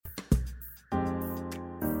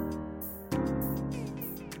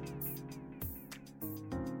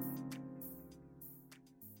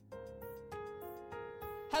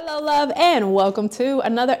Hello, love, and welcome to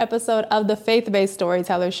another episode of the Faith-Based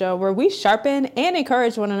Storyteller Show, where we sharpen and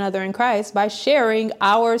encourage one another in Christ by sharing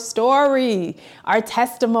our story, our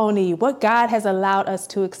testimony, what God has allowed us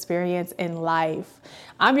to experience in life.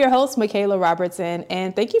 I'm your host, Michaela Robertson,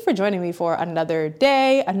 and thank you for joining me for another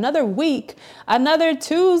day, another week, another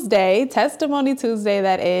Tuesday, Testimony Tuesday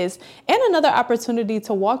that is, and another opportunity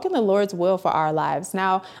to walk in the Lord's will for our lives.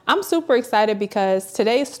 Now, I'm super excited because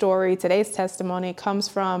today's story, today's testimony comes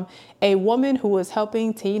from a woman who is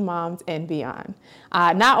helping teen moms and beyond.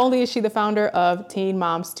 Not only is she the founder of Teen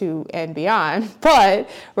Moms 2 and Beyond, but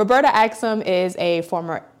Roberta Axson is a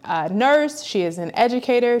former nurse. She is an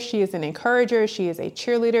educator. She is an encourager. She is a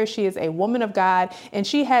cheerleader. She is a woman of God, and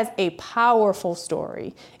she has a powerful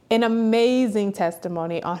story, an amazing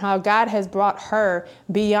testimony on how God has brought her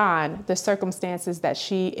beyond the circumstances that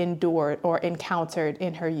she endured or encountered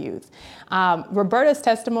in her youth. Roberta's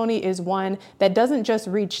testimony is one that doesn't just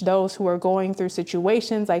reach those who are going through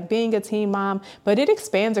situations like being a teen mom, but it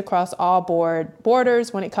expands across all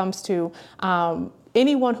borders when it comes to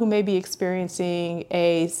anyone who may be experiencing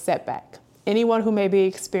a setback, anyone who may be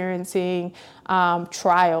experiencing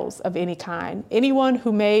trials of any kind, anyone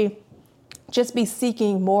who may just be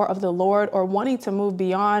seeking more of the Lord or wanting to move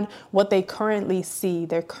beyond what they currently see,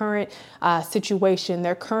 their current situation,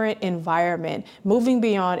 their current environment. Moving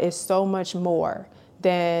beyond is so much more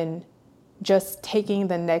than just taking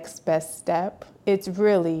the next best step. It's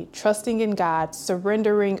really trusting in God,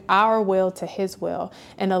 surrendering our will to His will,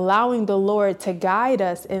 and allowing the Lord to guide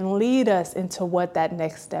us and lead us into what that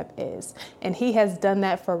next step is. And He has done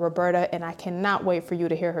that for Roberta, and I cannot wait for you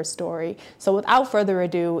to hear her story. So without further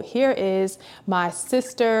ado, here is my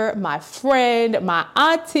sister, my friend, my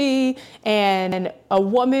auntie, and a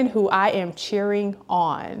woman who I am cheering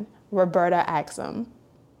on, Roberta Axson.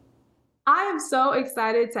 I am so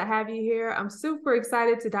excited to have you here. I'm super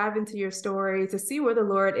excited to dive into your story, to see where the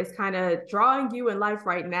Lord is kind of drawing you in life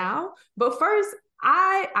right now. But first,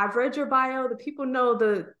 I've read your bio. The people know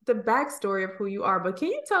the backstory of who you are, but can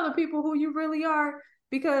you tell the people who you really are?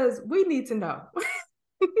 Because we need to know.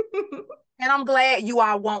 And I'm glad you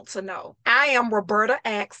all want to know. I am Roberta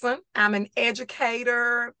Axson. I'm an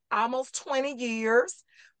educator, almost 20 years,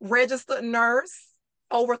 registered nurse,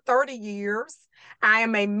 over 30 years. I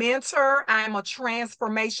am a mentor. I am a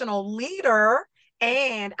transformational leader,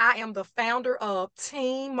 and I am the founder of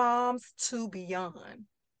Teen Moms 2 Beyond.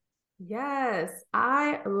 Yes,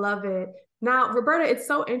 I love it. Now, Roberta, it's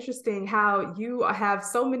so interesting how you have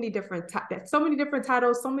so many different titles,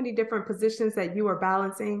 so many different positions that you are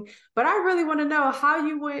balancing. But I really want to know how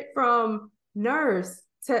you went from nurse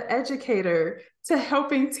to educator to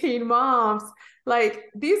helping teen moms. Like,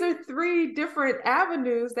 these are three different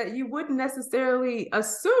avenues that you wouldn't necessarily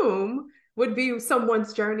assume would be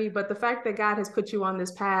someone's journey, but the fact that God has put you on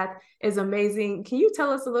this path is amazing. Can you tell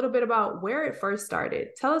us a little bit about where it first started?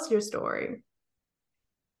 Tell us your story.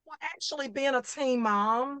 Well, actually, being a teen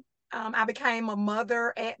mom, I became a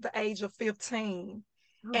mother at the age of 15.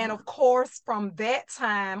 Oh, And wow. of course, from that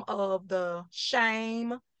time of the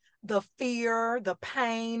shame, the fear, the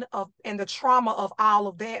pain of and the trauma of all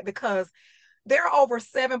of that, because there are over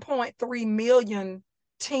 7.3 million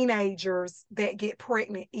teenagers that get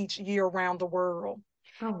pregnant each year around the world.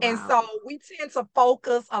 Oh, And wow. so we tend to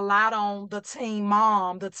focus a lot on the teen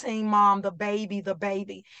mom, the baby, the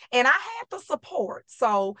baby. And I had the support.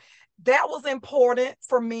 So that was important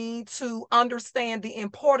for me to understand the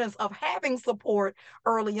importance of having support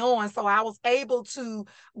early on. So I was able to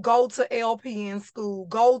go to LPN school,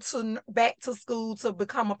 go to back to school to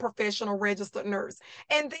become a professional registered nurse.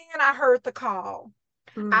 And then I heard the call.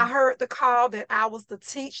 I Mm. heard the call that I was to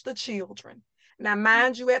teach the children. Now,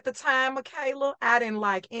 mind you, at the time, Michaela, I didn't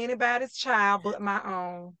like anybody's child but my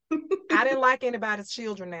own. I didn't like anybody's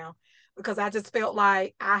children now because I just felt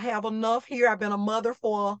like I have enough here. I've been a mother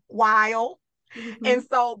for a while. And Mhm.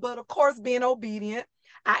 so, but of course, being obedient,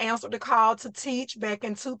 I answered the call to teach back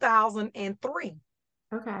in 2003.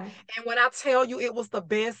 Okay. And when I tell you it was the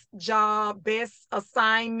best job, best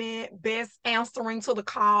assignment, best answering to the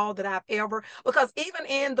call that I've ever, because even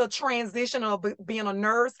in the transition of being a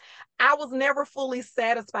nurse, I was never fully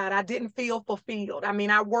satisfied. I didn't feel fulfilled. I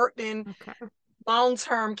mean, I worked in Okay.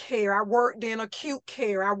 long-term care, I worked in acute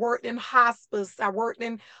care, I worked in hospice, I worked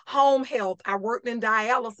in home health, I worked in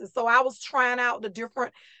dialysis. So I was trying out the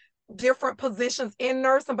different positions in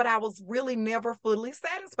nursing, but I was really never fully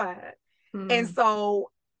satisfied. And Mm.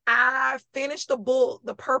 so I finished the book,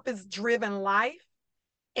 The Purpose Driven Life.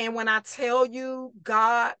 And when I tell you,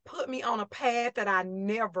 God put me on a path that I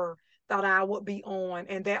never thought I would be on,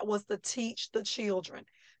 and that was to teach the children,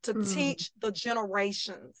 to Mm. teach the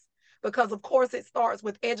generations, because of course it starts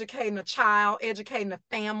with educating a child, educating a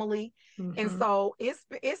family. And Mm-hmm. so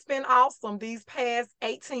it's been awesome these past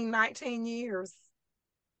 18, 19 years.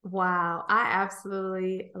 Wow, I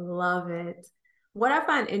absolutely love it. What I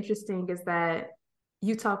find interesting is that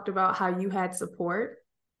you talked about how you had support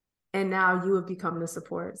and now you have become the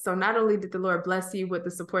support. So not only did the Lord bless you with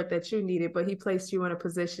the support that you needed, but he placed you in a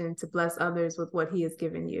position to bless others with what he has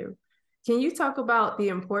given you. Can you talk about the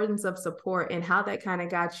importance of support and how that kind of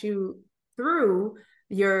got you through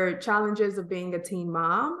your challenges of being a teen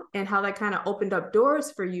mom and how that kind of opened up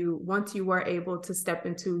doors for you once you were able to step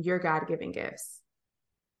into your God-given gifts?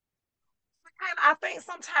 And I think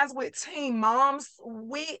sometimes with teen moms,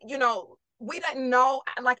 we didn't know,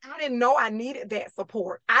 like, I didn't know I needed that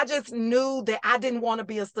support. I just knew that I didn't want to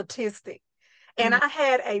be a statistic. And Mm-hmm. I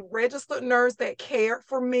had a registered nurse that cared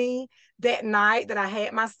for me that night that I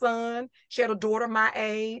had my son. She had a daughter my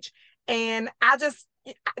age. And I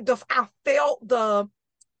felt the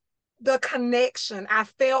connection. I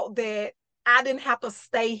felt that I didn't have to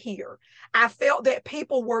stay here. I felt that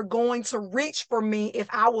people were going to reach for me if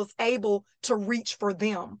I was able to reach for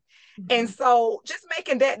them. And Mm-hmm. so just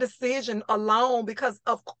making that decision alone, because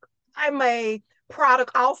of I'm a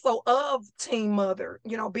product also of teen mother.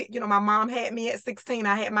 My mom had me at 16.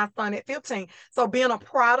 I had my son at 15. So being a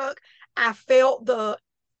product, I felt the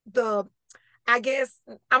I guess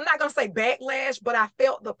I'm not gonna say backlash, but I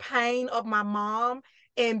felt the pain of my mom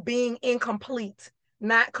and being incomplete,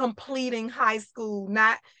 not completing high school,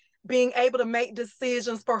 not being able to make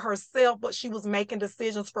decisions for herself, but she was making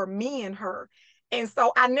decisions for me and her. And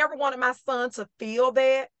so I never wanted my son to feel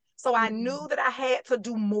that. So I Mm-hmm. knew that I had to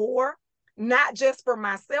do more, not just for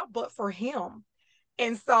myself, but for him.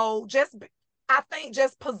 And so I think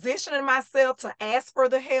just positioning myself to ask for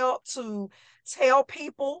the help, to tell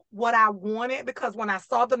people what I wanted, because when I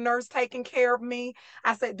saw the nurse taking care of me,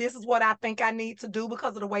 I said, this is what I think I need to do,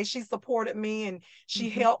 because of the way she supported me and she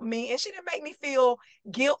Mm-hmm. helped me. And she didn't make me feel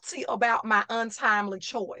guilty about my untimely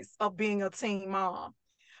choice of being a teen mom.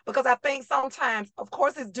 Because I think sometimes, of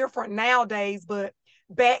course, it's different nowadays, but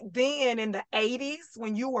back then in the 80s,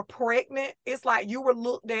 when you were pregnant, it's like you were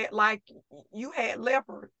looked at like you had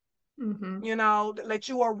Mm-hmm. like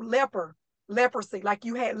you were leprosy, like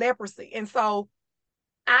you had leprosy. And so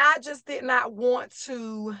I just did not want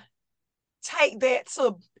to take that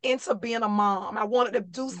to into being a mom. I wanted to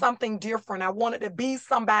do something different. I wanted to be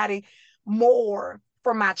somebody more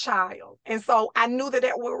for my child. And so I knew that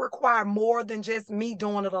would require more than just me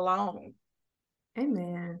doing it alone.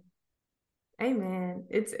 Amen. Amen.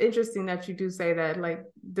 It's interesting that you do say that. Like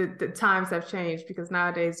the times have changed because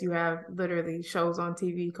nowadays you have literally shows on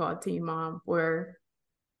TV called Teen Mom where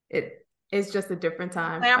it's just a different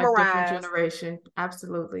time, a different Glamorized. generation.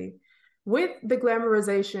 Absolutely. With the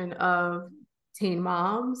glamorization of teen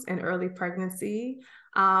moms and early pregnancy,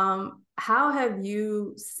 how have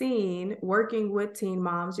you seen working with teen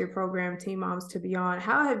moms, your program, Teen Moms to Beyond,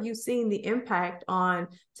 how have you seen the impact on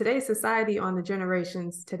today's society, on the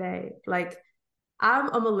generations today? Like, I'm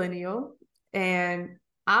a millennial and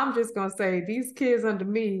I'm just gonna say these kids under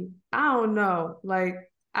me, I don't know. Like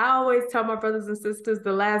I always tell my brothers and sisters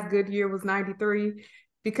the last good year was 93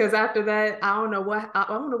 because after that, I don't know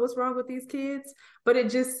what's wrong with these kids, but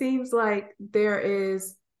it just seems like there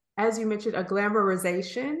is, as you mentioned, a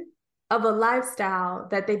glamorization of a lifestyle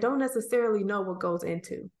that they don't necessarily know what goes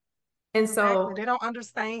into. And Exactly. so They don't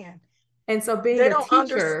understand. and so being They a don't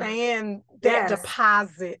teacher, understand that yes,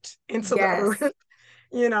 deposit into the yes. earth.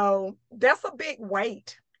 That's a big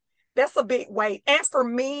weight. That's a big weight. And for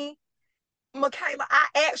me, Michaela, I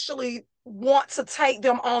actually want to take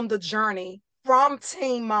them on the journey from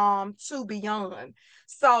teen mom to beyond.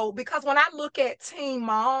 So, because when I look at teen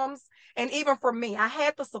moms, and even for me, I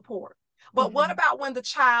had the support. But what Mm-hmm. about when the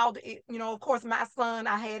child, of course, my son,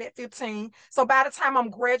 I had at 15. So by the time I'm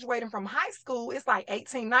graduating from high school, it's like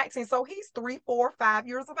 18, 19. So he's 3, 4, 5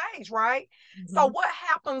 years of age, right? So Mm-hmm. what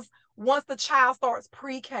happens once the child starts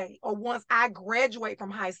pre-K or once I graduate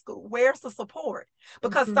from high school? Where's the support?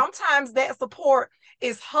 Because Mm-hmm. sometimes that support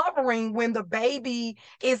is hovering when the baby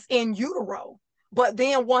is in utero. But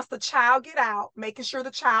then once the child get out, making sure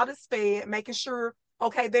the child is fed, making sure,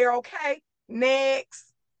 okay, they're okay. Next,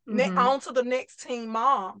 Mm-hmm. on to the next teen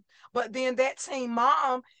mom. But then that teen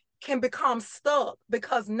mom can become stuck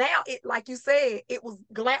because now it, like you said,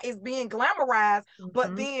 it's being glamorized. But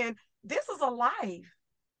Mm-hmm. then this is a life.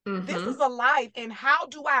 This is Mm-hmm. a life. And how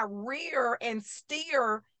do I rear and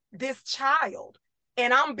steer this child?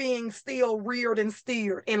 And I'm being still reared and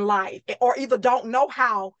steered in life, or either don't know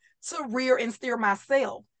how to rear and steer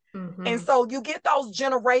myself. And Mm-hmm. so you get those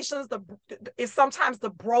generations, it's sometimes the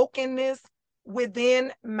brokenness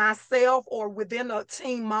within myself or within a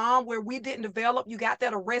teen mom where we didn't develop, you got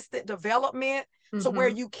that arrested development to where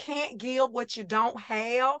you can't give what you don't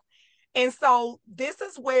have. And so this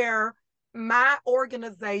is where my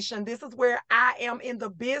organization, this is where I am in the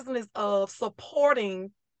business of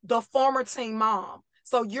supporting the former teen mom.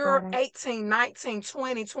 So you're Right. 18, 19,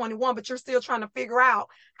 20, 21, but you're still trying to figure out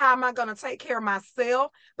how am I going to take care of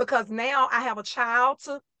myself, because now I have a child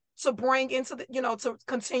to bring into the, to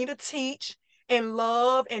continue to teach and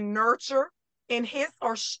love and nurture in his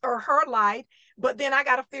or her life. But then I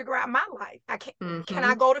got to figure out my life. Can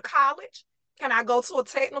I go to college? Can I go to a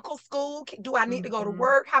technical school? Do I need to go to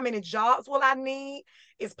work? How many jobs will I need?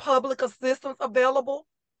 Is public assistance available?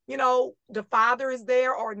 The father is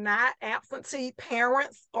there or not, absentee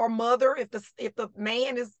parents or mother. If the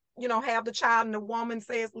man is, have the child and the woman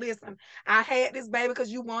says, listen, I had this baby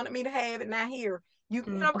because you wanted me to have it. Now here,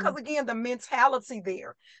 because again, the mentality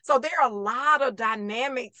there. So there are a lot of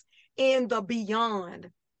dynamics in the beyond.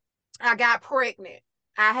 I got pregnant.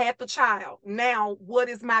 I had the child. Now, what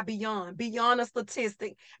is my beyond? Beyond a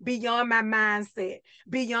statistic, beyond my mindset,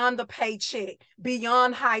 beyond the paycheck,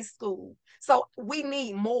 beyond high school. So we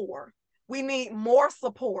need more. We need more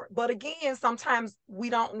support. But again, sometimes we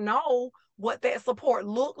don't know what that support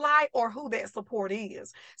look like or who that support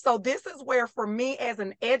is. So this is where, for me as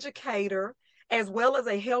an educator, as well as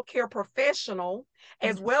a healthcare professional,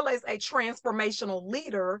 as well as a transformational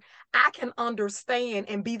leader, I can understand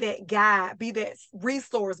and be that guide, be that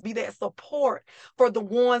resource, be that support for the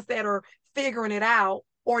ones that are figuring it out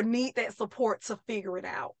or need that support to figure it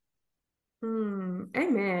out.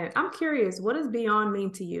 Amen. I'm curious, what does beyond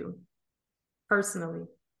mean to you personally?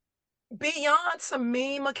 Beyond to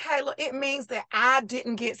me, Michaela, it means that I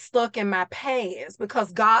didn't get stuck in my past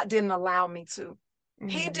because God didn't allow me to.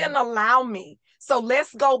 He didn't allow me. So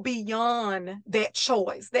let's go beyond that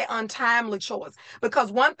choice, that untimely choice.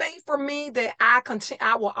 Because one thing for me that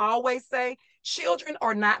I will always say, children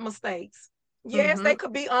are not mistakes. Yes, they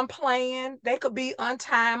could be unplanned, they could be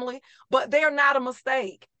untimely, but they're not a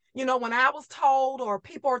mistake. When I was told or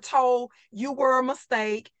people are told you were a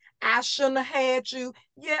mistake, I shouldn't have had you.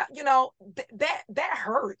 Yeah, that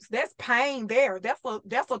hurts. That's pain there. That's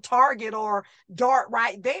a target or dart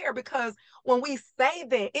right there, because when we say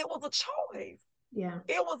that, it was a choice. Yeah.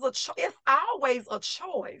 It was it's always a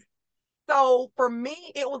choice. So for me,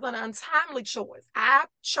 it was an untimely choice. I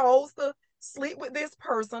chose to sleep with this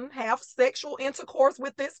person, have sexual intercourse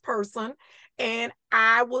with this person, and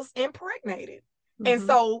I was impregnated. And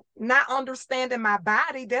so, not understanding my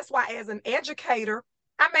body, that's why as an educator,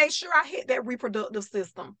 I made sure I hit that reproductive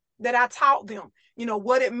system, that I taught them,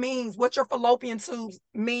 what it means, what your fallopian tubes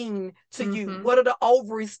mean to you, what are the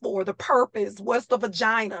ovaries for, the purpose, what's the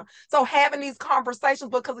vagina. So having these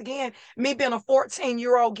conversations, because again, me being a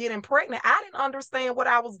 14-year-old getting pregnant, I didn't understand what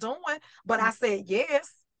I was doing, but I said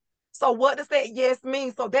yes. So what does that yes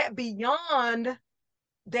mean? So that beyond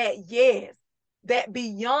that yes, that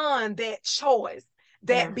beyond that choice,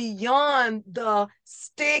 that beyond the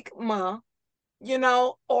stigma,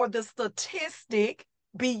 or the statistic,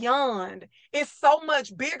 beyond. It's so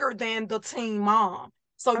much bigger than the teen mom.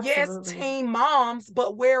 So yes, teen moms,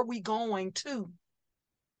 but where are we going to?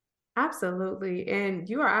 Absolutely. And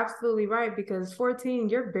you are absolutely right, because 14,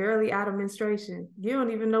 you're barely out of menstruation. You don't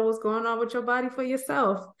even know what's going on with your body for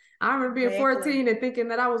yourself. I remember being 14 and thinking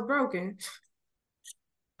that I was broken.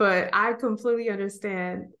 But I completely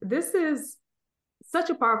understand. This is such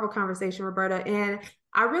a powerful conversation, Roberta. And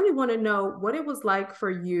I really want to know what it was like for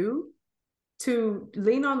you to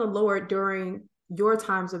lean on the Lord during your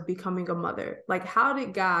times of becoming a mother. Like, how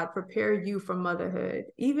did God prepare you for motherhood,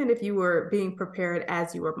 even if you were being prepared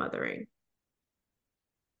as you were mothering?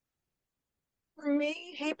 For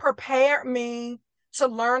me, he prepared me to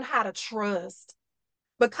learn how to trust.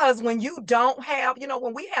 Because when you don't have,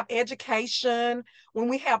 when we have education, when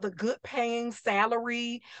we have the good paying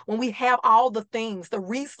salary, when we have all the things, the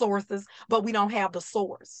resources, but we don't have the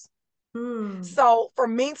source. So for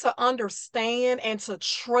me to understand and to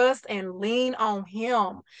trust and lean on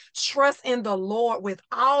him, trust in the Lord with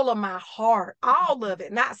all of my heart, all of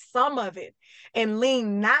it, not some of it, and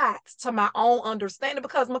lean not to my own understanding,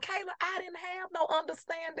 because Michaela, I didn't have no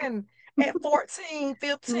understanding at 14,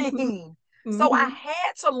 15. So I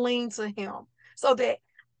had to lean to him so that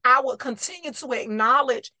I would continue to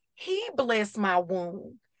acknowledge he blessed my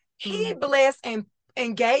womb. He blessed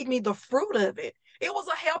and gave me the fruit of it. It was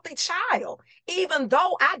a healthy child, even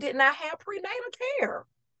though I did not have prenatal care.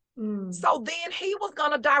 So then he was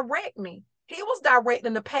going to direct me. He was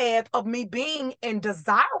directing the path of me being and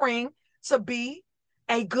desiring to be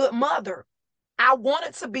a good mother. I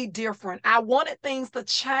wanted to be different. I wanted things to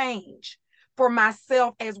change. for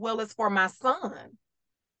myself as well as for my son.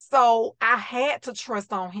 So I had to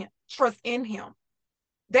trust in him.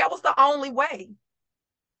 That was the only way.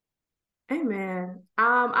 Amen.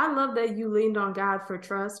 I love that you leaned on God for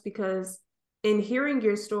trust, because in hearing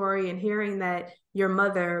your story and hearing that your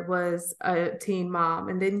mother was a teen mom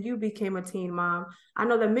and then you became a teen mom, I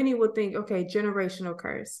know that many would think, okay, generational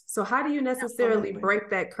curse. So how do you necessarily Absolutely. break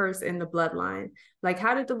that curse in the bloodline? Like,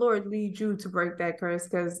 how did the Lord lead you to break that curse?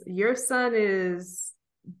 Because your son is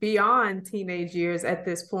beyond teenage years at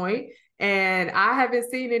this point, and I haven't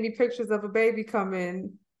seen any pictures of a baby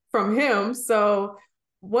coming from him. So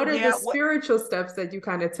what are the Yeah, spiritual steps that you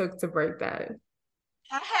kind of took to break that?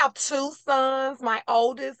 I have two sons. My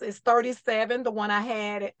oldest is 37, the one I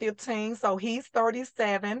had at 15. So he's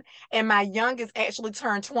 37. And my youngest actually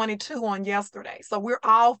turned 22 on yesterday. So we're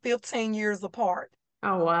all 15 years apart.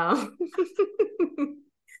 Oh, wow.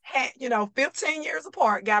 15 years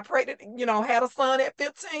apart. Got pregnant, had a son at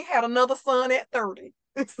 15, had another son at 30.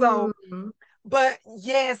 So, Mm, but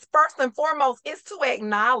yes, first and foremost, is to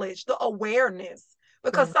acknowledge the awareness,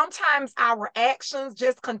 because yeah. sometimes our actions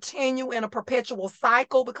just continue in a perpetual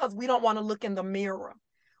cycle because we don't want to look in the mirror.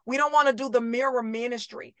 We don't want to do the mirror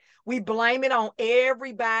ministry. We blame it on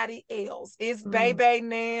everybody else. It's Mm, Bebe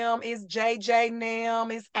Nim, it's JJ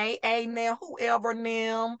Nim, it's AA Nim, whoever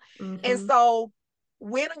Nim. And mm-hmm, so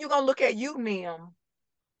when are you going to look at you, Nim?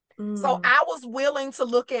 So mm, I was willing to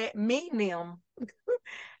look at me, Nim.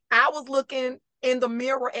 I was looking in the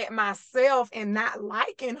mirror at myself and not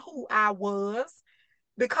liking who I was,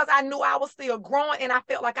 because I knew I was still growing and I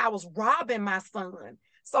felt like I was robbing my son.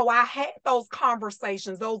 So I had those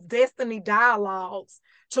conversations, those destiny dialogues,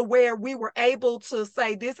 to where we were able to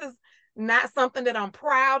say, this is not something that I'm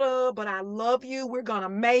proud of, but I love you. We're going to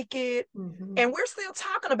make it. mm-hmm, And we're still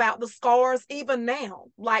talking about the scars even now.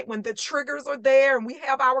 Like when the triggers are there and we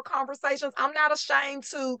have our conversations, I'm not ashamed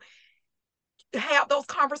to have those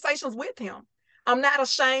conversations with him. I'm not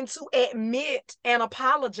ashamed to admit and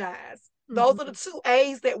apologize. Those are the mm-hmm, two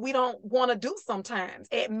A's that we don't want to do sometimes: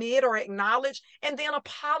 admit or acknowledge, and then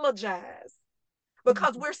apologize,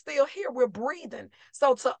 because mm-hmm. we're still here, we're breathing.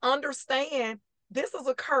 So to understand, this is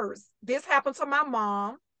a curse. This happened to my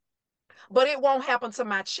mom, but it won't happen to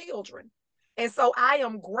my children. And so I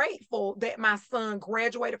am grateful that my son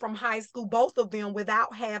graduated from high school, both of them,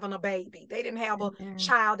 without having a baby. They didn't have a Amen.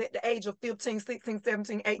 child at the age of 15, 16,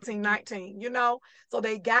 17, 18, 19. So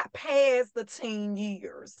they got past the teen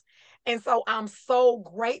years. And so I'm so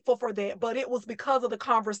grateful for that. But it was because of the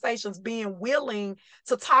conversations, being willing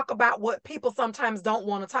to talk about what people sometimes don't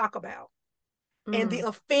want to talk about, and the Mm,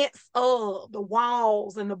 offense of the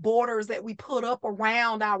walls and the borders that we put up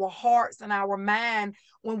around our hearts and our mind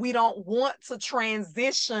when we don't want to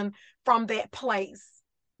transition from that place.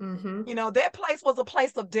 mm-hmm, That place was a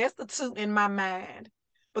place of destitute in my mind,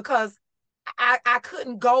 because I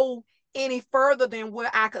couldn't go any further than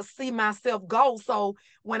where I could see myself go. So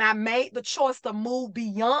when I made the choice to move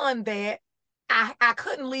beyond that, I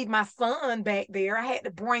couldn't leave my son back there. I had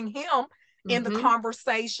to bring him in the mm-hmm,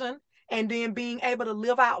 conversation, and then being able to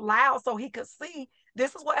live out loud so he could see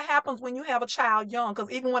this is what happens when you have a child young.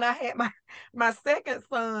 Because even when I had my second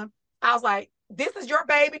son, I was like, this is your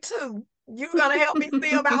baby too. You're gonna help me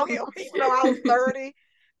see about him, even though I was 30.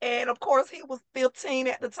 And of course, he was 15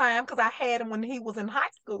 at the time because I had him when he was in high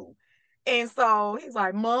school. And so he's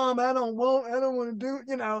like, Mom, I don't want to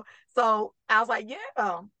do. So I was like,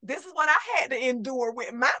 yeah, this is what I had to endure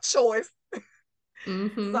with my choice.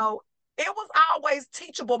 mm-hmm. So it was always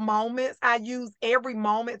teachable moments. I used every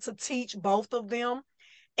moment to teach both of them,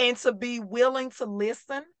 and to be willing to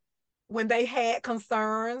listen when they had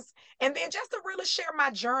concerns, and then just to really share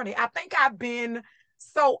my journey. I think I've been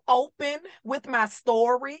so open with my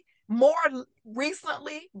story more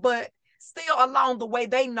recently, but still along the way,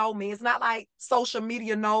 they know me. It's not like social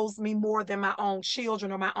media knows me more than my own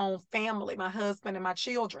children or my own family, my husband and my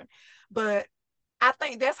children. But I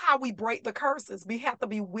think that's how we break the curses. We have to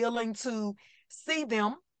be willing to see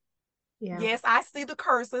them. Yeah. Yes, I see the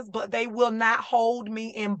curses, but they will not hold me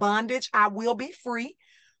in bondage. I will be free.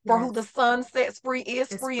 For who the Yes. Son sets free is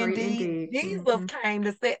It's free free indeed. indeed. Jesus Mm-hmm. came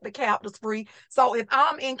to set the captives free. So if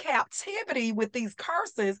I'm in captivity with these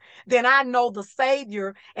curses, then I know the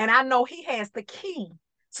Savior, and I know He has the key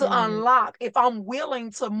to Amen. unlock if I'm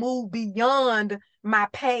willing to move beyond my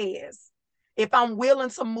past, if I'm willing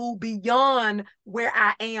to move beyond where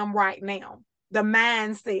I am right now, the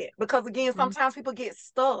mindset. Because again, Mm-hmm. sometimes people get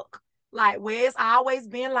stuck. Like, well, it's always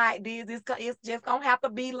been like this. It's just gonna have to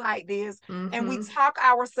be like this. And we Mm-hmm. talk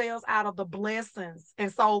ourselves out of the blessings.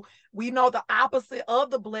 And so we know the opposite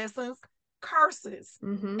of the blessings, curses.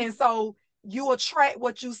 Mm-hmm. And so you attract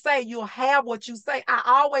what you say, you'll have what you say. I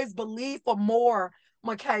always believe for more,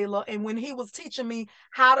 Michaela. And when he was teaching me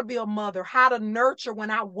how to be a mother, how to nurture when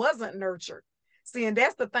I wasn't nurtured. See, and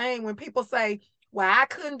that's the thing when people say, well, I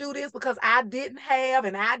couldn't do this because I didn't have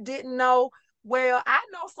and I didn't know. Well, I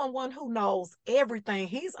know someone who knows everything.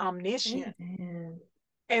 He's omniscient. Amen.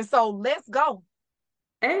 And so let's go.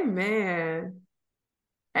 Amen.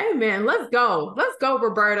 Amen. Let's go. Let's go,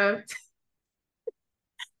 Roberta.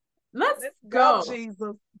 Let's Let's go, go.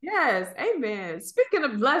 Jesus. Yes. Amen. Speaking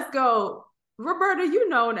of let's go, Roberta, you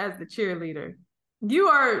known as the cheerleader. You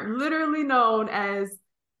are literally known as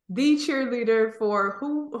the cheerleader for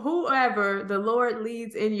whoever the Lord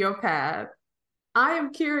leads in your path. I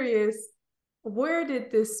am curious, where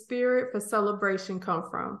did this spirit for celebration come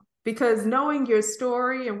from? Because knowing your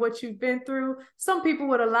story and what you've been through, some people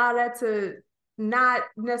would allow that to not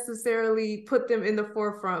necessarily put them in the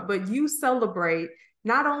forefront, but you celebrate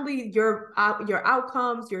not only your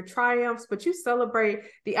outcomes, your triumphs, but you celebrate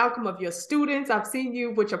the outcome of your students. I've seen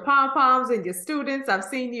you with your pom-poms and your students. I've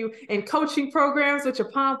seen you in coaching programs with your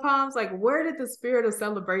pom-poms. Like, where did the spirit of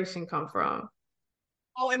celebration come from?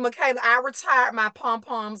 Oh, and Michaela, I retired my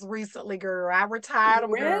pom-poms recently, girl. I retired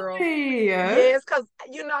them, girl. Really? Yes, because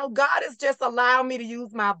God has just allowed me to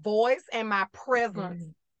use my voice and my presence.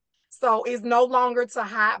 Mm. So it's no longer to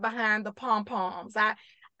hide behind the pom-poms.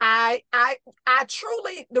 I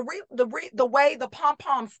truly the way the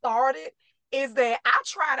pom-pom started is that I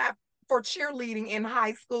tried out for cheerleading in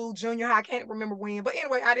high school, junior high, I can't remember when, but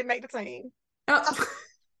anyway, I didn't make the team. Oh.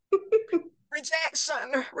 Rejection.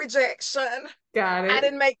 Got I it.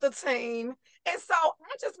 didn't make the team. And so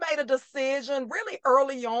I just made a decision really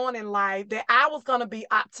early on in life that I was going to be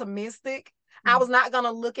optimistic. I was not going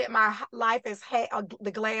to look at my life as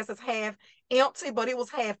the glass as half empty, but it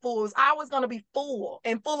was half full. It was always going to be full.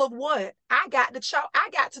 And full of what? I got to choose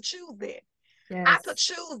that. I could Yes.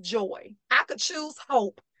 choose joy. I could choose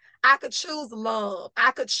hope. I could choose love.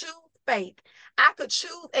 I could choose faith. I could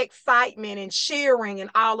choose excitement and cheering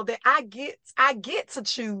and all of that. I get to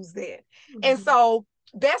choose that. And Mhm. so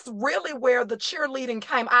that's really where the cheerleading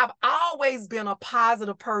came. I've always been a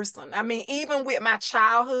positive person. I mean, even with my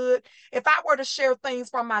childhood, if I were to share things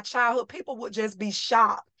from my childhood, people would just be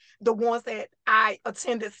shocked, the ones that I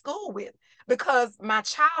attended school with, because my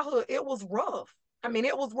childhood, it was rough. I mean,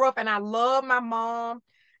 it was rough, and I love my mom.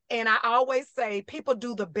 And I always say people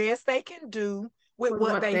do the best they can do with With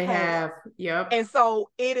what what they they have. have. Yep. And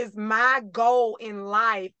so it is my goal in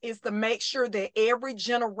life is to make sure that every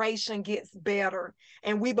generation gets better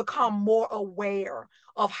and we become more aware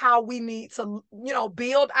of how we need to,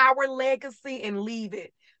 build our legacy and leave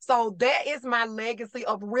it. So that is my legacy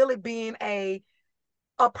of really being a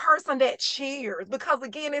person that cheers, because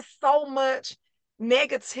again, it's so much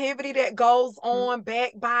negativity that goes on,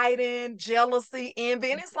 backbiting, jealousy,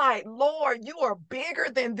 envy, and it's like, Lord, you are bigger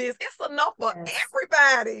than this. It's enough for Yes.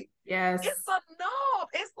 everybody. It's Yes. enough.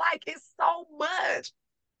 It's like it's so much.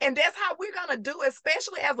 And that's how we're gonna do,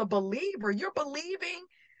 especially as a believer. You're believing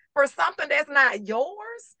for something that's not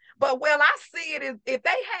yours. But well, I see it as if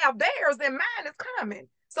they have theirs, then mine is coming.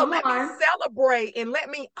 So Come let me on. celebrate and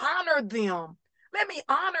let me honor them. Let me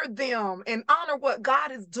honor them and honor what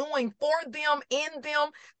God is doing for them, in them,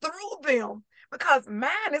 through them, because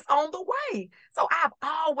mine is on the way. So I've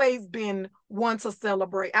always been one to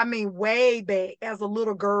celebrate. I mean, way back as a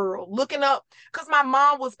little girl, looking up, because my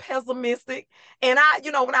mom was pessimistic. And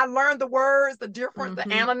when I learned the words, the difference, the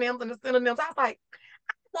Mm-hmm. antonyms and the synonyms, I was like,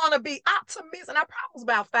 want to be optimistic. And I probably was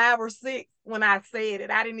about 5 or 6 when I said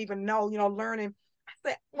it. I didn't even know, learning. I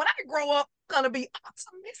said, when I grow up, I'm going to be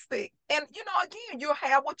optimistic. And, again, you'll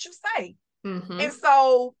have what you say. And Mm-hmm.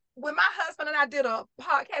 so when my husband and I did a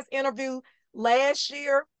podcast interview last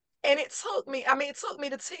year, and it took me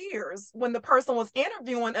to tears when the person was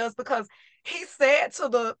interviewing us, because he said to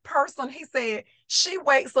the person, he said, she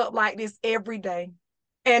wakes up like this every day.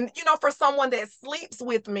 And, for someone that sleeps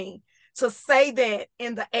with me to say that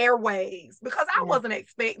in the airways, because I Yeah. wasn't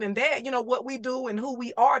expecting that, what we do and who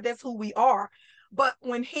we are, that's who we are. But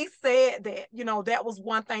when he said that, that was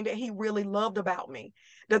one thing that he really loved about me,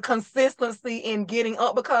 the consistency in getting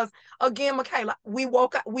up. Because again, Michaela, we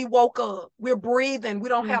woke up, we're breathing, we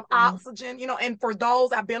don't have Mm-hmm. oxygen, and for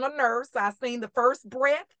those, I've been a nurse, I've seen the first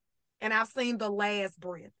breath and I've seen the last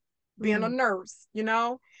breath, being a Mm. nurse.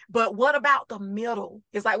 But what about the middle?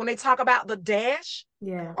 It's like when they talk about the dash,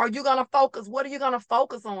 Yeah. are you going to focus? What are you going to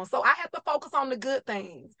focus on? So I have to focus on the good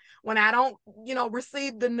things. When I don't,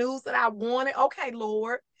 receive the news that I wanted, okay,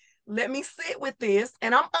 Lord, let me sit with this.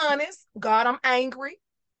 And I'm honest, God, I'm angry,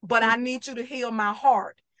 but I need you to heal my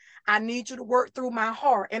heart. I need you to work through my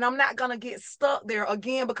heart. And I'm not going to get stuck there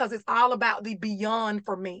again, because it's all about the beyond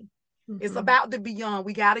for me. It's about the beyond.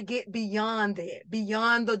 We got to get beyond that,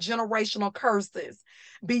 beyond the generational curses,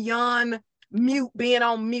 beyond being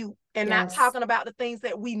on mute and not talking about the things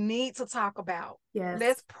that we need to talk about.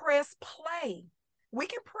 Let's press play. We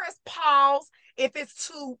can press pause if it's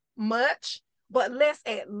too much, but let's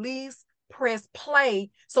at least press play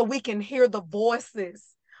so we can hear the voices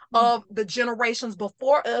of the generations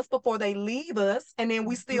before us, before they leave us. And then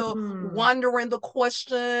we still wondering the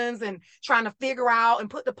questions and trying to figure out and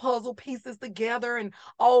put the puzzle pieces together. And,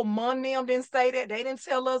 oh, mom them didn't say that. They didn't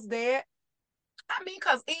tell us that. I mean,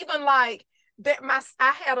 because even like that,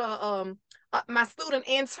 I had my student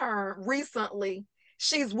intern recently.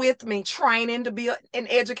 She's with me training to be an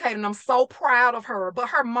educator, and I'm so proud of her. But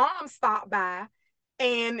her mom stopped by,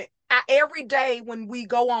 and every day when we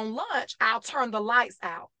go on lunch, I'll turn the lights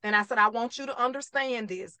out. And I said, I want you to understand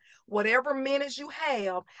this. Whatever minutes you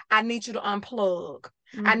have, I need you to unplug.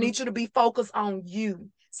 I need you to be focused on you,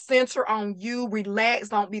 center on you, relax.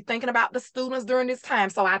 Don't be thinking about the students during this time.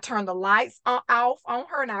 So I turn the lights off on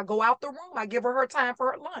her, and I go out the room. I give her time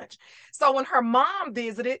for her lunch. So when her mom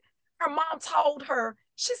visited, her mom told her,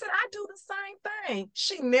 she said, I do the same thing.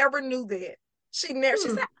 She never knew that. She said, Mom,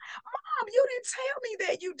 you didn't tell me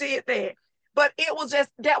that you did that. But that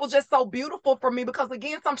was just so beautiful for me, because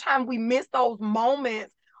again, sometimes we miss those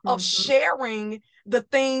moments of sharing the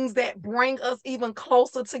things that bring us even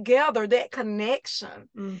closer together, that connection.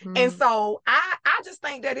 And so I just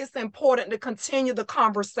think that it's important to continue the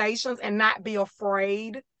conversations and not be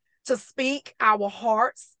afraid to speak our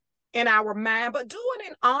hearts and our mind, but do it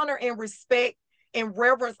in honor and respect and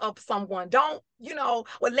reverence of someone. Don't, well,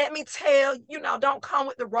 let me tell, don't come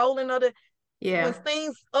with the rolling of the, when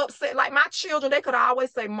things upset, like my children, they could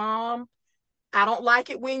always say, Mom, I don't like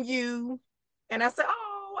it when you, and I said,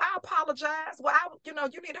 oh, I apologize. Well, you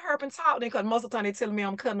need to hurry up and talk then, because most of the time they're telling me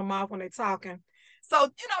I'm cutting them off when they're talking. So,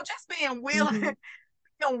 just being willing,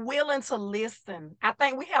 willing to listen. I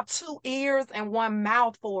think we have 2 ears and 1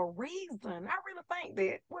 mouth for a reason. I really think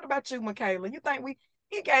that. What about you, Michaela? You think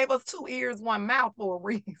he gave us 2 ears, 1 mouth for a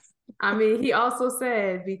reason? I mean, he also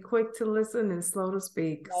said, be quick to listen and slow to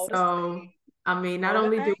speak. I mean, not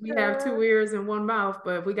only do we have 2 ears and 1 mouth,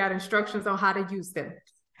 but we got instructions on how to use them.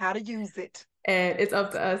 How to use it. And it's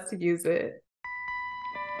up to us to use it.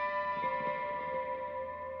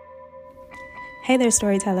 Hey there,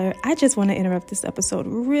 storyteller. I just want to interrupt this episode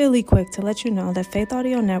really quick to let you know that Faith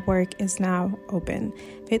Audio Network is now open.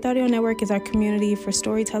 Faith Audio Network is our community for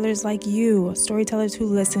storytellers like you, storytellers who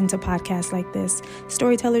listen to podcasts like this,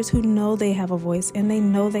 storytellers who know they have a voice and they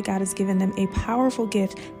know that God has given them a powerful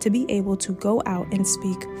gift to be able to go out and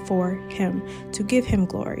speak for Him, to give Him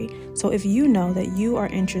glory. So if you know that you are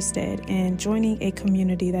interested in joining a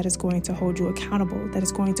community that is going to hold you accountable, that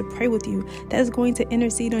is going to pray with you, that is going to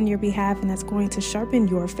intercede on your behalf, and that's going to sharpen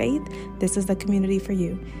your faith, this is the community for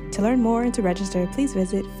you. To learn more and to register, please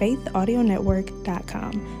visit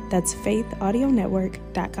faithaudionetwork.com. That's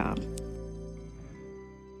faithaudionetwork.com.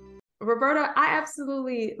 Roberta, I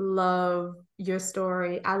absolutely love your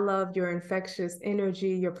story. I love your infectious energy,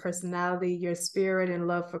 your personality, your spirit, and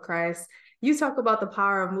love for Christ. You talk about the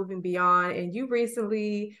power of moving beyond, and you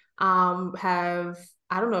recently have,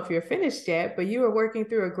 I don't know if you're finished yet, but you are working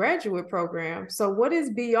through a graduate program. So what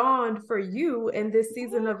is beyond for you in this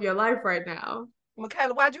season of your life right now?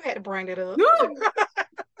 Michaela, why'd you have to bring it up?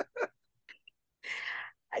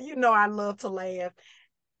 I love to laugh.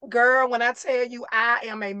 Girl, when I tell you I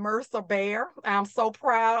am a Mercer Bear, I'm so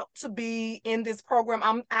proud to be in this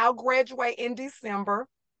program. I'll graduate in December,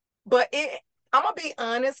 but I'm going to be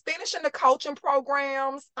honest, finishing the coaching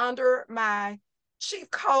programs under my chief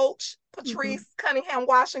coach, Patrice Cunningham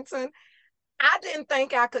Washington, I didn't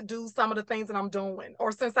think I could do some of the things that I'm doing,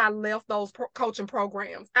 or since I left those coaching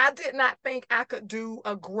programs. I did not think I could do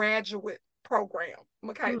a graduate program,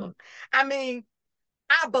 Michaela. I mean,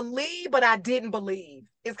 I believe, but I didn't believe.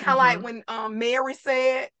 It's kind of like when Mary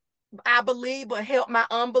said, I believe, but help my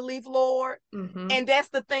unbelief, Lord. And that's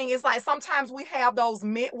the thing. It's like sometimes we have those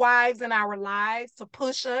midwives in our lives to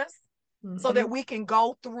push us so that we can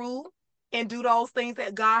go through and do those things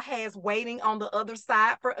that God has waiting on the other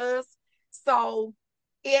side for us. So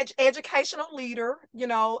educational leader,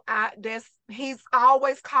 he's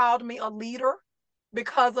always called me a leader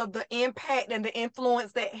because of the impact and the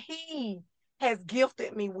influence that he has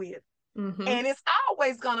gifted me with. And it's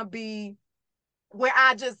always going to be where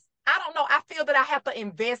I don't know, I feel that I have to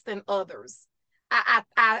invest in others.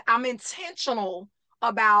 I'm intentional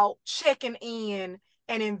about checking in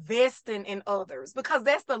and investing in others, because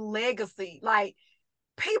that's the legacy. Like,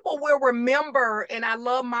 people will remember, and I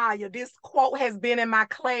love Maya, this quote has been in my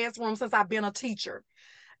classroom since I've been a teacher.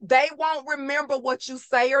 They won't remember what you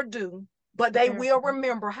say or do, but they will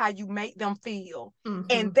remember how you make them feel. Mm-hmm.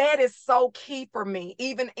 And that is so key for me.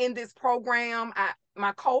 Even in this program,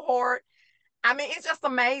 my cohort, I mean, it's just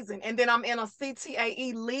amazing. And then I'm in a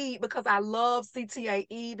CTAE lead because I love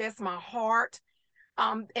CTAE. That's my heart.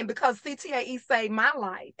 And because CTAE saved my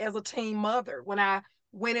life as a teen mother. When I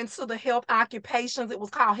went into the health occupations, it was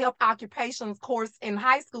called health occupations course in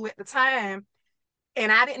high school at the time.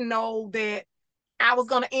 And I didn't know that I was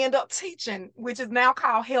going to end up teaching, which is now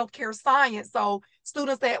called healthcare science. So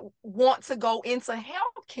students that want to go into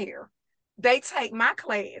healthcare, they take my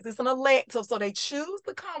class. It's an elective, so they choose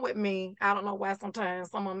to come with me. I don't know why sometimes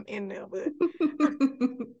some of them in there, but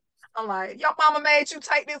I'm like, your mama made you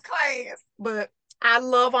take this class. But I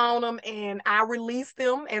love on them and I release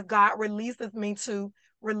them as God releases me to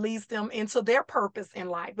release them into their purpose in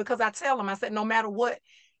life. Because I tell them, I said, no matter what,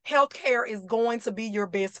 healthcare is going to be your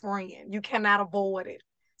best friend. You cannot avoid it.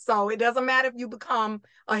 So it doesn't matter if you become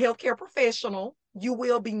a healthcare professional, you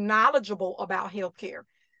will be knowledgeable about healthcare.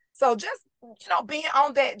 So just, being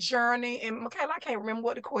on that journey. And Michaela, I can't remember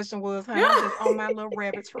what the question was, honey. I'm just on my little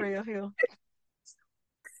rabbit trail here.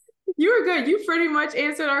 You were good. You pretty much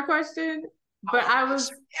answered our question, but I was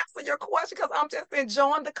answer your question because I'm just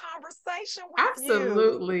enjoying the conversation with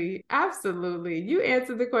absolutely, absolutely. You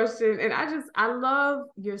answered the question, and I love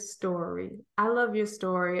your story. I love your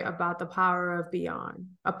story about the power of beyond,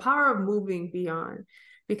 a power of moving beyond,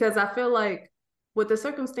 because I feel like with the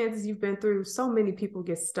circumstances you've been through, so many people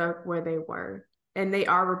get stuck where they were, and they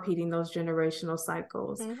are repeating those generational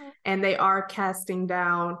cycles, and they are casting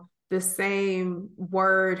down the same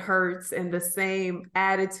word hurts and the same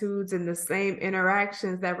attitudes and the same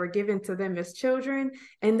interactions that were given to them as children.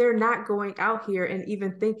 And they're not going out here and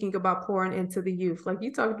even thinking about pouring into the youth. Like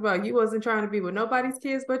you talked about, you wasn't trying to be with nobody's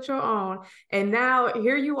kids but your own. And now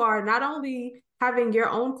here you are, not only having your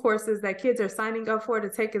own courses that kids are signing up for to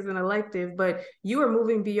take as an elective, but you are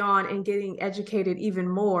moving beyond and getting educated even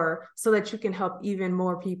more so that you can help even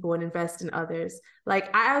more people and invest in others. Like,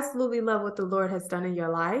 I absolutely love what the Lord has done in your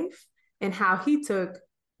life and how he took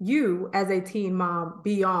you as a teen mom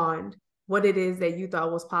beyond what it is that you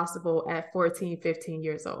thought was possible at 14, 15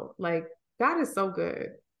 years old. Like, God is so good.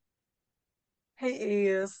 He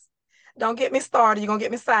is. Don't get me started. You're going to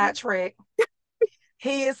get me sidetracked.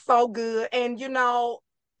 He is so good. And,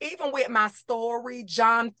 even with my story,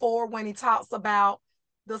 John 4, when he talks about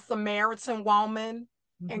the Samaritan woman,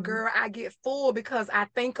 and girl, I get full because I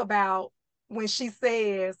think about when she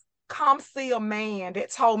says, come see a man that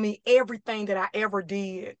told me everything that I ever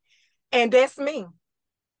did. And that's me.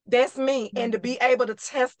 That's me. And to be able to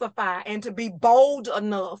testify and to be bold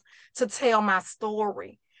enough to tell my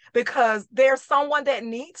story because there's someone that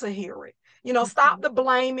needs to hear it. Stop the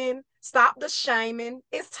blaming, stop the shaming.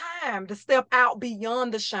 It's time to step out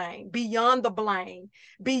beyond the shame, beyond the blame,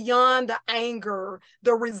 beyond the anger,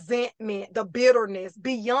 the resentment, the bitterness,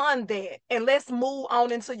 beyond that. And let's move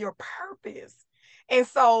on into your purpose. And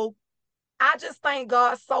so I just thank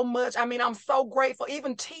God so much. I mean, I'm so grateful.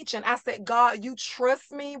 Even teaching, I said, God, you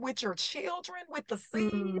trust me with your children, with the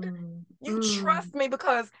seed. You trust me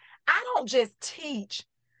because I don't just teach,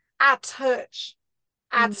 I touch.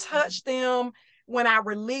 I touch them when I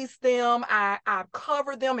release them. I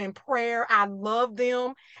cover them in prayer. I love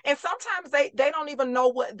them. And sometimes they don't even know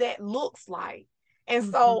what that looks like. And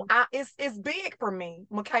so it's big for me,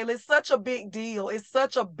 Michaela. It's such a big deal. It's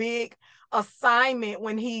such a big assignment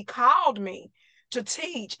when he called me to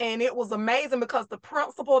teach. And it was amazing because the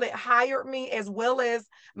principal that hired me, as well as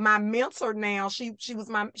my mentor now, she's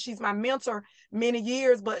my mentor many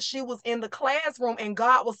years, but she was in the classroom and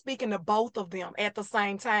God was speaking to both of them at the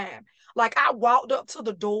same time. Like I walked up to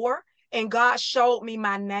the door and God showed me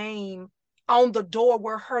my name on the door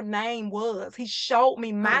where her name was. He showed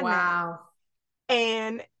me my name.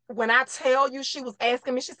 And when I tell you, she was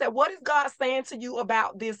asking me, she said, what is God saying to you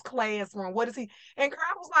about this classroom? What is he? And girl,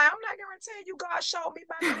 I was like, I'm not going to tell you God showed me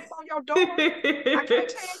my name on your door. I can't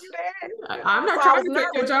tell you that. I'm not trying to take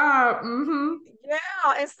your job.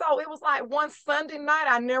 Yeah. And so it was like one Sunday night,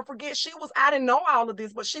 I never forget, I didn't know all of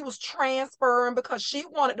this, but she was transferring because she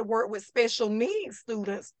wanted to work with special needs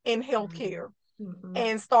students in healthcare.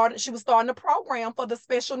 And she was starting a program for the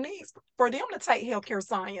special needs for them to take healthcare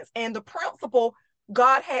science. And the principal,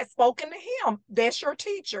 God had spoken to him, that's your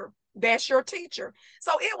teacher. That's your teacher.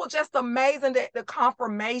 So it was just amazing that the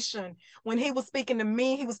confirmation, when he was speaking to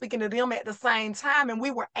me, he was speaking to them at the same time, and we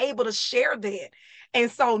were able to share that. And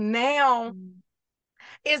so now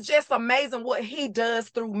it's just amazing what he does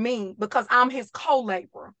through me because I'm his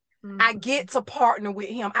co-laborer. I get to partner with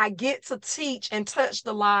him. I get to teach and touch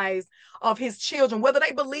the lives of his children, whether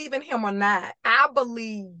they believe in him or not. I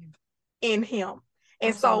believe in him.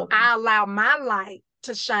 And so Absolutely. I allow my light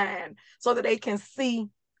to shine so that they can see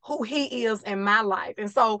who he is in my life. And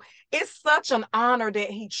so it's such an honor that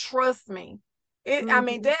he trusts me. I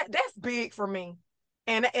mean, that's big for me.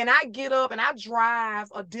 And I get up and I drive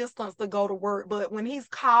a distance to go to work. But when he's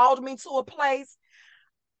called me to a place,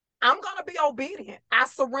 I'm going to be obedient. I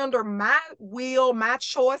surrender my will, my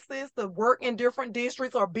choices to work in different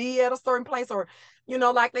districts or be at a certain place, or,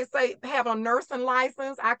 like they say, have a nursing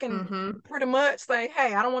license. I can pretty much say,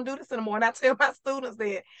 hey, I don't want to do this anymore. And I tell my students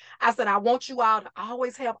that, I said, I want you all to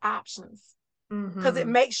always have options, because it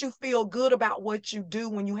makes you feel good about what you do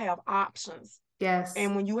when you have options. Yes.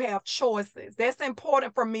 And when you have choices. That's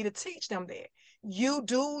important for me to teach them that. You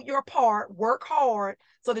do your part, work hard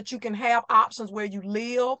so that you can have options where you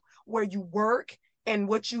live, where you work, and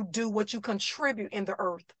what you do, what you contribute in the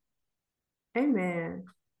earth. Amen.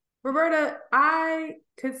 Roberta, I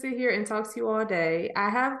could sit here and talk to you all day. I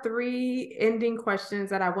have 3 ending questions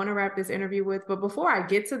that I want to wrap this interview with, but before I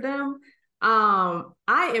get to them,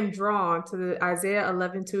 I am drawn to the Isaiah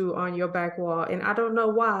 11:2 on your back wall, and I don't know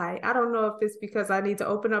why. I don't know if it's because I need to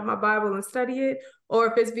open up my Bible and study it, or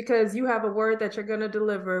if it's because you have a word that you're going to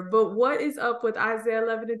deliver. But what is up with Isaiah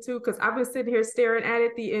 11:2? Because I've been sitting here staring at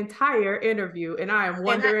it the entire interview, and I am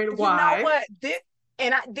wondering You know why. what?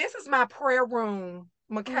 This is my prayer room,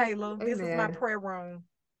 Michaela. This is my Amen. prayer room.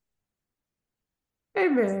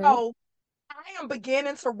 Amen. So I am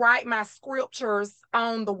beginning to write my scriptures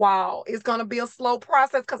on the wall. It's going to be a slow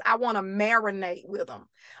process because I want to marinate with them.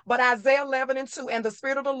 But Isaiah 11:2, and the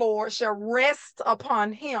Spirit of the Lord shall rest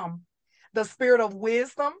upon him, the spirit of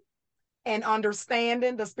wisdom and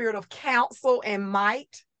understanding, the spirit of counsel and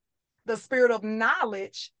might, the spirit of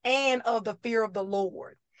knowledge and of the fear of the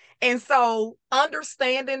Lord. And so,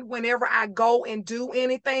 understanding whenever I go and do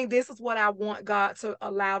anything, this is what I want God to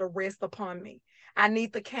allow to rest upon me. I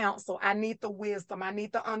need the counsel, I need the wisdom, I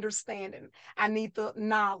need the understanding, I need the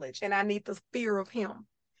knowledge, and I need the fear of him.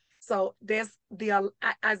 So that's the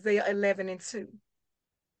Isaiah 11:2.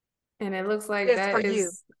 And it looks like It's for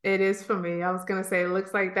you. it is for me. I was going to say, it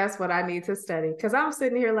looks like that's what I need to study. Because I'm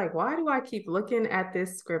sitting here like, why do I keep looking at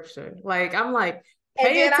this scripture? Like, I'm like, And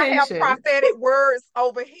pay then I have attention. prophetic words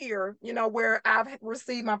over here, where I've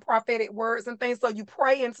received my prophetic words and things. So you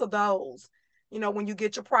pray into those, when you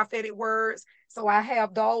get your prophetic words. So I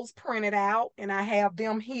have those printed out and I have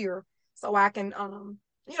them here so I can,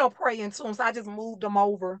 pray into them. So I just moved them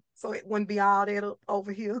over so it wouldn't be all that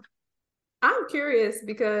over here. I'm curious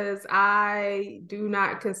because I do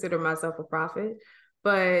not consider myself a prophet,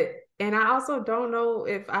 and I also don't know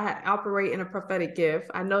if I operate in a prophetic gift.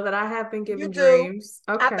 I know that I have been You given do. dreams.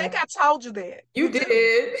 I Okay. think I told you that. You You do.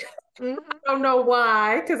 did. Mm-hmm. I don't know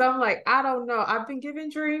why, because I'm like, I don't know. I've been given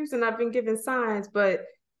dreams and I've been given signs, but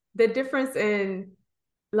the difference in,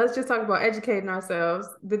 let's just talk about educating ourselves.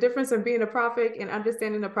 The difference in being a prophet and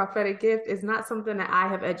understanding the prophetic gift is not something that I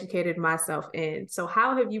have educated myself in. So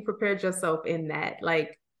how have you prepared yourself in that?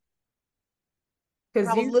 Like, I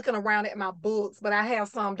because was you, looking around at my books, but I have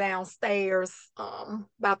some downstairs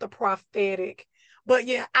about the prophetic. But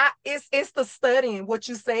yeah, it's the studying what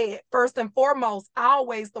you said. First and foremost,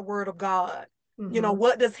 always the word of God.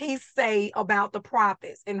 What does he say about the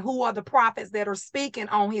prophets and who are the prophets that are speaking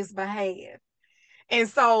on his behalf? And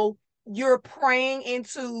so you're praying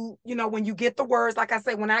into, when you get the words, like I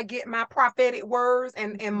said, when I get my prophetic words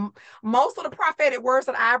and most of the prophetic words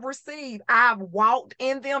that I've received, I've walked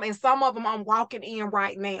in them, and some of them I'm walking in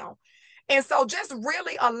right now. And so just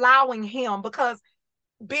really allowing him, because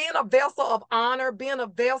being a vessel of honor, being a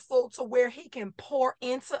vessel to where he can pour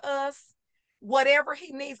into us whatever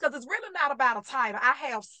he needs, because it's really not about a title. I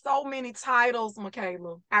have so many titles,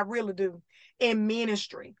 Michaela. I really do, in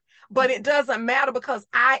ministry. But it doesn't matter because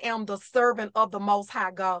I am the servant of the Most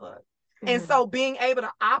High God. And so being able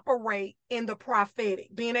to operate in the prophetic,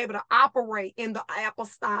 being able to operate in the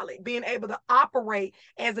apostolic, being able to operate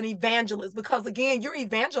as an evangelist, because again, you're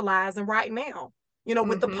evangelizing right now,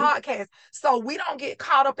 with the podcast. So we don't get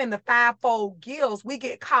caught up in the fivefold gifts. We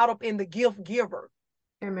get caught up in the gift giver.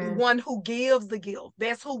 The Amen. one who gives the gift.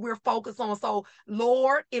 That's who we're focused on. So,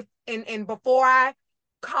 Lord, if and before I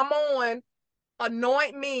come on,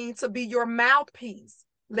 anoint me to be your mouthpiece.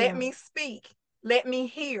 Let Yeah. me speak. Let me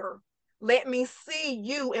hear. Let me see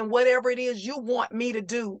you and whatever it is you want me to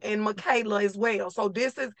do, and Michaela as well. So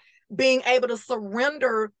this is being able to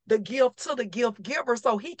surrender the gift to the gift giver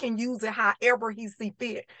so he can use it however he see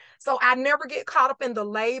fit. So I never get caught up in the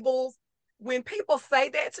labels. when people say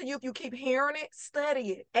that to you, if you keep hearing it, study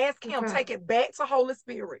it. Ask him, Okay. take it back to Holy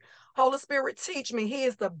Spirit. Holy Spirit, teach me. He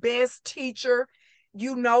is the best teacher.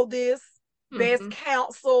 You know this. Best Mm-hmm.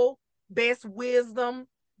 counsel, best wisdom,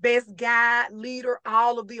 best guide, leader,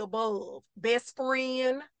 all of the above. Best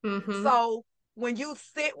friend. Mm-hmm. So when you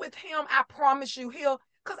sit with him, I promise you he'll,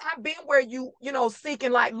 because I've been where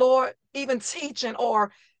seeking like, Lord, even teaching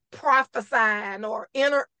or prophesying or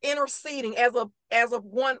interceding as a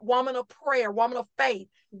one woman of prayer, woman of faith.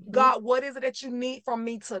 Mm-hmm. God, what is it that you need from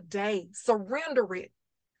me today? Surrender it.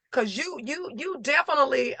 Because you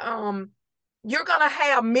definitely you're gonna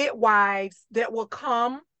have midwives that will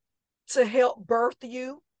come to help birth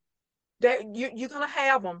you. That you're gonna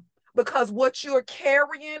have them because what you're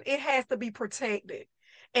carrying, it has to be protected.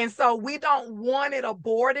 And so we don't want it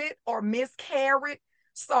aborted or miscarried.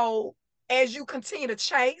 So as you continue to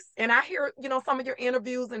chase, and I hear, some of your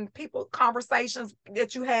interviews and people conversations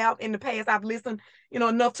that you have in the past, I've listened,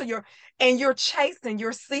 enough to and you're chasing,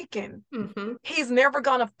 you're seeking. Mm-hmm. He's never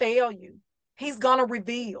gonna fail you. He's gonna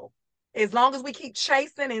reveal. As long as we keep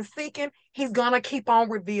chasing and seeking, he's gonna keep on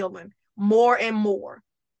revealing more and more.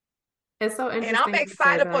 It's so And I'm interesting you say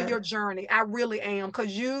excited for that. your journey. I really am,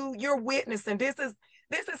 because you're witnessing. This is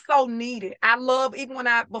so needed. I love, even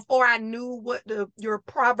before I knew what your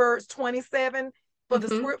Proverbs 27 for the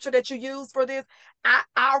Mm-hmm. scripture that you use for this, I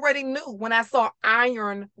already knew when I saw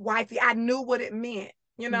iron wifey, I knew what it meant.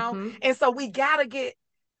 Mm-hmm. And so we gotta get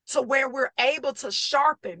to where we're able to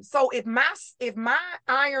sharpen. So if my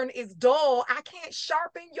iron is dull, I can't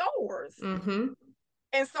sharpen yours. Mm-hmm.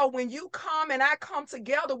 And so when you come and I come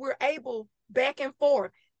together, we're able back and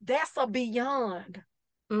forth. That's a beyond.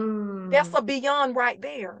 That's Mm. a beyond right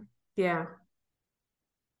there. Yeah,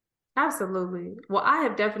 absolutely. Well, I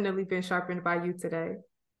have definitely been sharpened by you today.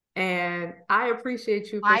 And I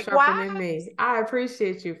appreciate you for sharpening Likewise. me. I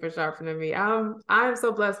appreciate you for sharpening me. I'm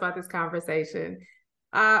so blessed by this conversation.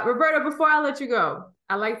 Roberta, before I let you go,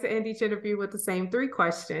 I like to end each interview with the same 3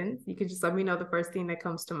 questions. You can just let me know the first thing that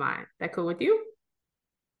comes to mind. That cool with you?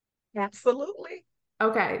 Absolutely.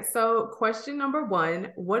 Okay, so question number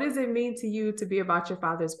 1, what does it mean to you to be about your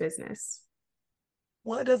father's business?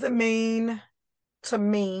 What does it mean to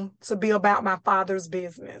me to be about my father's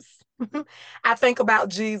business? I think about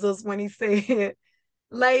Jesus when he said,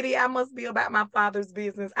 Lady, I must be about my father's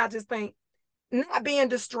business. I just think not being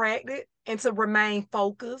distracted and to remain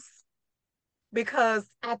focused, because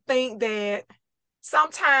I think that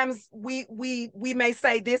sometimes we may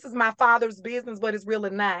say this is my father's business, but it's really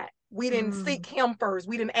not. We didn't Mm, seek him first.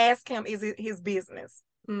 We didn't ask him, is it his business?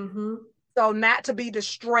 mm-hmm. So not to be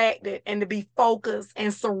distracted and to be focused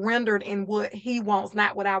and surrendered in what he wants,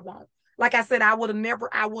 not what I want. Like I said, I wouldn't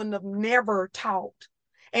have never taught.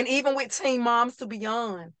 And even with Teen Moms to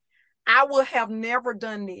Beyond, I would have never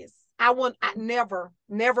done this. Never,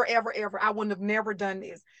 ever, ever. I wouldn't have never done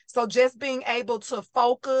this. So just being able to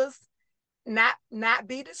focus, not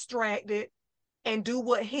be distracted, and do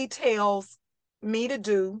what he tells me to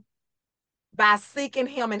do by seeking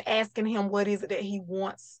him and asking him what is it that he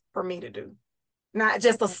wants for me to do, not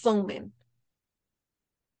just Amen. assuming.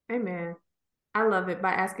 Amen. I love it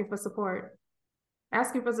by asking for support.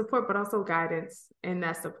 Asking for support, but also guidance in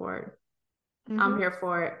that support. I'm Mm-hmm. here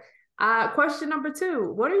for it. Question number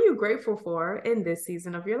 2, what are you grateful for in this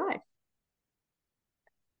season of your life?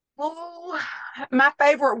 Oh, my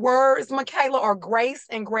favorite words, Michaela, are grace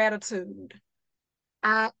and gratitude.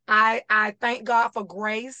 I thank God for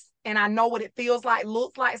grace, and I know what it feels like,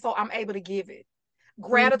 looks like, so I'm able to give it. Mm-hmm.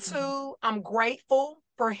 Gratitude, I'm grateful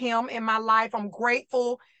for him in my life. I'm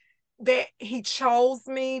grateful that he chose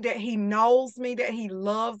me, that he knows me, that he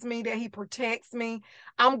loves me, that he protects me.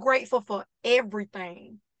 I'm grateful for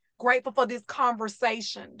everything. Grateful for this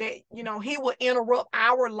conversation that, he will interrupt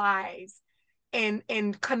our lives and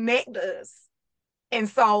connect us. And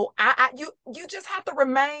so you just have to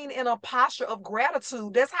remain in a posture of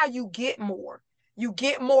gratitude. That's how you get more. You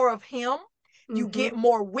get more of him. You get Mm-hmm.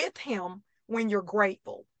 more with him when you're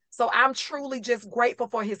grateful. So I'm truly just grateful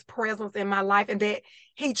for his presence in my life and that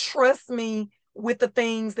he trusts me with the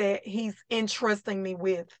things that he's entrusting me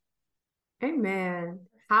with. Amen.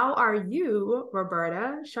 How are you,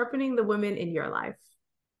 Roberta, sharpening the women in your life?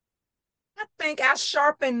 I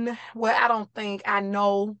don't think, I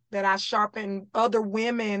know that I sharpen other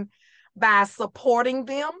women by supporting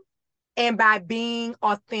them and by being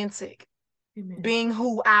authentic, Amen. being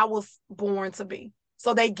who I was born to be.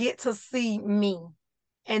 So they get to see me.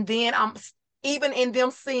 And then even in them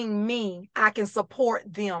seeing me, I can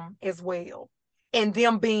support them as well. And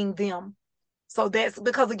them being them. So that's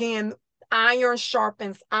because, again, iron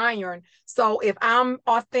sharpens iron. So if I'm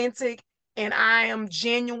authentic and I am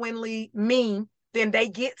genuinely me, then they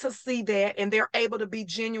get to see that and they're able to be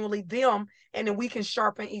genuinely them. And then we can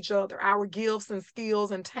sharpen each other, our gifts and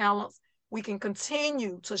skills and talents. We can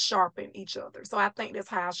continue to sharpen each other. So I think that's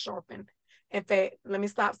how I sharpen. In fact, let me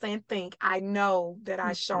stop saying think. I know that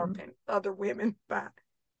I sharpen other women by.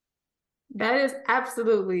 That is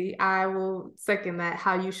absolutely, I will second that,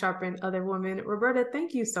 how you sharpen other women. Roberta,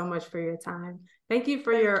 thank you so much for your time. Thank you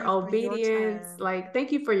for Thank your you for your obedience. time. Like,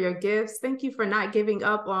 thank you for your gifts. Thank you for not giving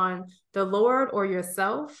up on the Lord or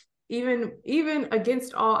yourself, even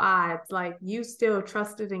against all odds. Like, you still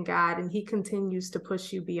trusted in God and he continues to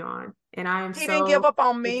push you beyond. And I am He didn't so give up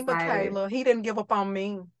on me, excited. Michaela. He didn't give up on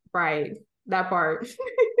me. Right. That part.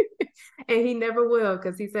 And he never will,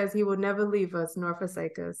 because he says he will never leave us nor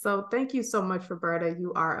forsake us. So thank you so much, Roberta.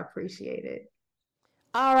 You are appreciated.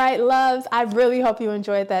 All right, loves, I really hope you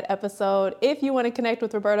enjoyed that episode. If you want to connect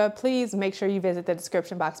with Roberta, please make sure you visit the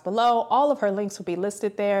description box below. All of her links will be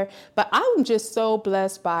listed there. But I'm just so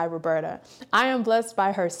blessed by Roberta. I am blessed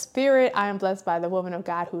by her spirit. I am blessed by the woman of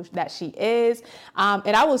God that she is.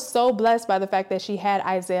 And I was so blessed by the fact that she had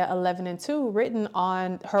Isaiah 11:2 written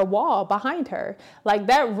on her wall behind her. Like,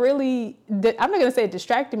 that really, I'm not going to say it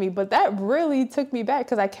distracted me, but that really took me back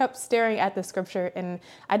because I kept staring at the scripture and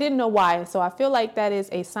I didn't know why. So I feel like that is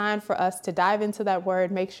a sign for us to dive into that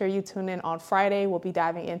word. Make sure you tune in on Friday. We'll be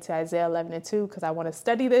diving into Isaiah 11:2 because I want to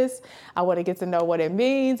study this. I want to get to know what it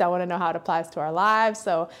means. I want to know how it applies to our lives.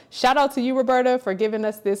 So shout out to you, Roberta, for giving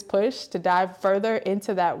us this push to dive further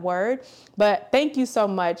into that word. But thank you so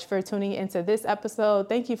much for tuning into this episode.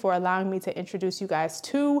 Thank you for allowing me to introduce you guys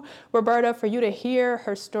to Roberta, for you to hear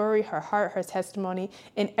her story, her heart, her testimony,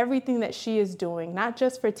 and everything that she is doing, not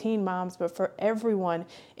just for teen moms, but for everyone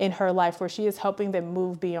in her life, where she is helping them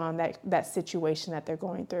move beyond that situation that they're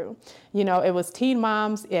going through. You know, it was teen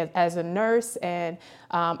moms as a nurse and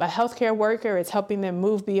a healthcare worker. It's helping them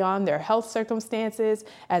move beyond their health circumstances.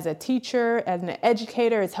 As a teacher, as an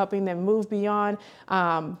educator, it's helping them move beyond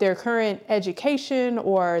their current education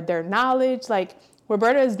or their knowledge. Like,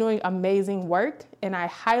 Roberta is doing amazing work, and I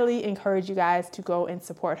highly encourage you guys to go and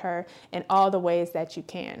support her in all the ways that you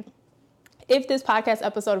can. If this podcast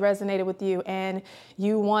episode resonated with you and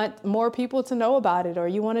you want more people to know about it or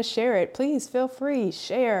you want to share it, please feel free.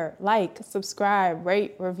 Share, like, subscribe,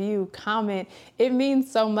 rate, review, comment. It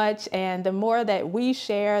means so much. And the more that we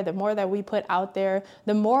share, the more that we put out there,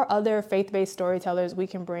 the more other faith-based storytellers we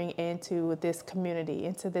can bring into this community,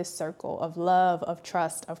 into this circle of love, of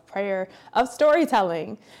trust, of prayer, of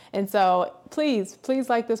storytelling. And so please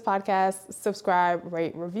like this podcast, subscribe,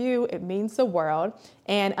 rate, review. It means the world.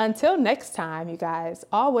 And until next time, you guys,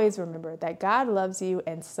 always remember that God loves you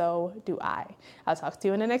and so do I. I'll talk to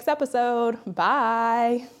you in the next episode.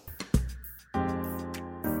 Bye.